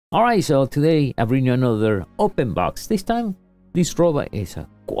Alright, so today I bring you another open box. This time, this robot is a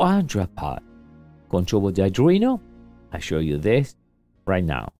quadruped controlled with the Arduino. I'll show you this right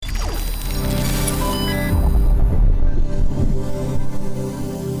now.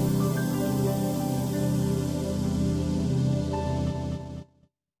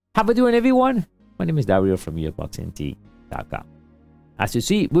 How are you doing, everyone? My name is Dario from mediaboxentlab. As you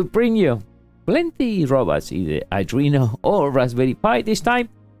see, we bring you plenty robots, either Arduino or Raspberry Pi. This time,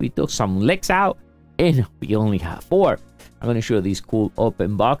 we took some legs out and we only have 4. I'm going to show you this cool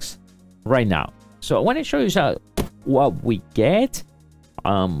open box right now. So I want to show you what we get.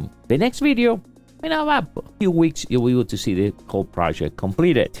 The next video, in about a few weeks, you'll be able to see the whole project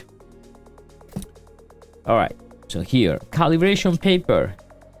completed. All right, so here, calibration paper.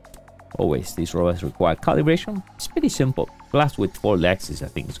 Always, these robots require calibration. It's pretty simple. Glass with 4 legs I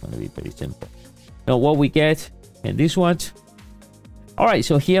think it's going to be pretty simple. Now, what we get in this one. All right,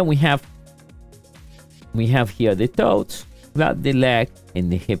 so here we have here the toes, the leg,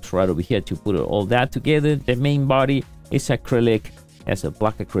 and the hips right over here to put all that together. The main body is acrylic. As a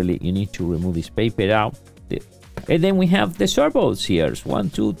black acrylic, you need to remove this paper out. And then we have the servos here. 1,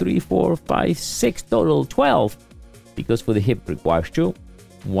 2, 3, 4, 5, 6 total, 12. Because for the hip requires 2.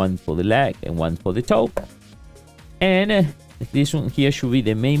 1 for the leg and 1 for the toe. And this one here should be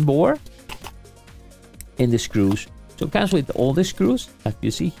the main board and the screws. So it comes with all the screws, as you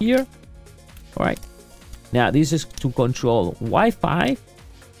see here. All right. Now, this is to control Wi-Fi.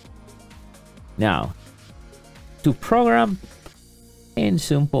 Now, to program and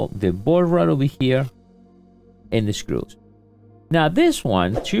simple, the board right over here and the screws. Now, this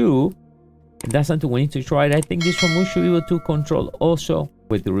one, too, that's something we need to try it. I think this one we should be able to control also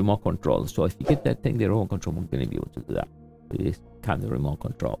with the remote control. So if you get that thing, the remote control, we're going to be able to do that. This kind of remote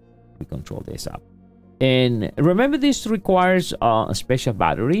control. We control this up. And remember, this requires special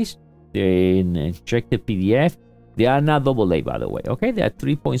batteries. Then check the PDF. They are not AA, by the way. Okay, they are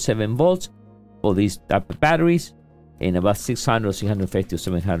 3.7 volts for these type of batteries, and about 600, 650,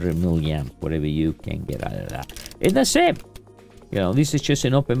 700 milliamps, whatever you can get out of that. And that's it. You know, this is just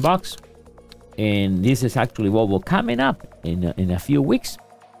an open box, and this is actually what will coming up in a few weeks.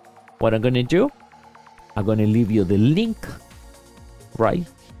 What I'm gonna do, I'm gonna leave you the link right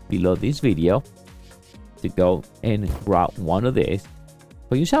below this video to go and grab one of these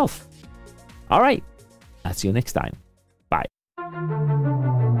for yourself. All right, I'll see you next time.